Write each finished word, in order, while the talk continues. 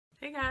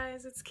Hey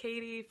guys, it's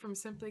Katie from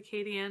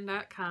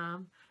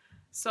simplykatieann.com.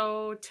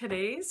 So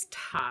today's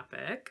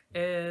topic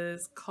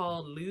is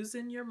called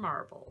losing your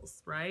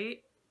marbles,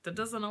 right? That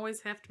doesn't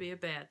always have to be a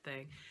bad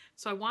thing.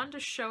 So I wanted to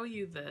show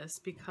you this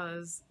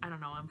because, I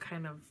don't know, I'm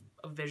kind of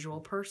a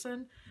visual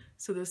person.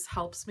 So this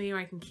helps me, or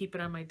I can keep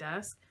it on my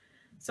desk.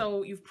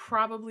 So you've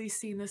probably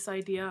seen this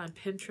idea on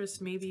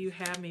Pinterest. Maybe you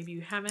have, maybe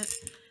you haven't.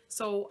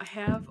 So I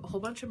have a whole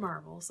bunch of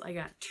marbles. I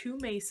got 2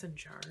 mason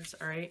jars,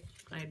 all right?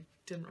 I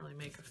didn't really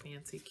make a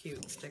fancy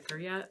cute sticker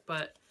yet,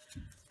 but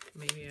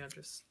maybe I'll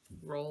just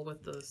roll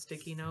with the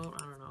sticky note. I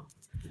don't know.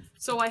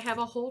 So I have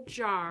a whole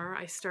jar.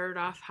 I started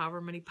off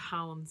however many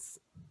pounds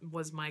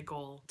was my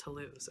goal to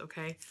lose,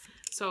 okay?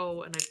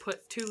 So, and I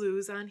put 2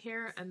 loos on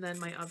here, and then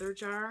my other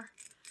jar,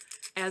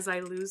 as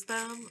I lose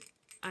them,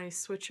 I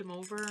switch them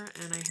over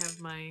and I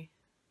have my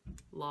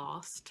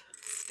lost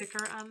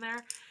sticker on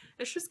there.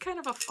 It's just kind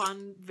of a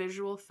fun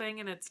visual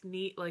thing, and it's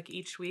neat. Like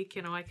each week,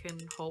 you know, I can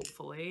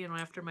hopefully, you know,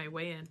 after my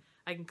weigh-in,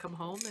 I can come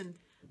home and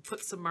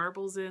put some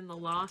marbles in the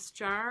lost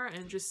jar,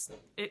 and just,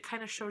 it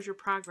kind of shows your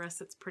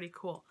progress. It's pretty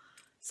cool.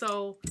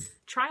 So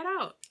try it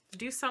out.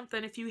 Do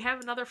something. If you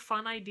have another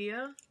fun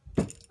idea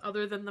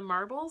other than the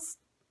marbles,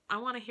 I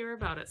want to hear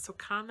about it. So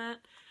comment.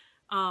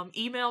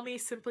 Email me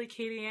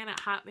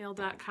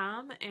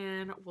simplykatieann@hotmail.com,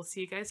 and we'll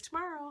see you guys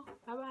tomorrow.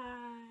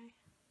 Bye-bye.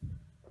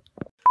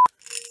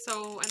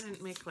 So I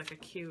didn't make like a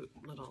cute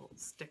little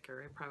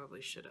sticker. I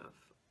probably should have,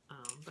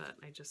 but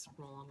I just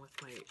roll on with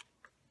my,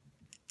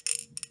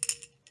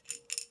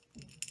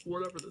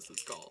 whatever this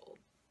is called,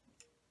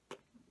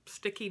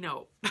 sticky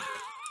note.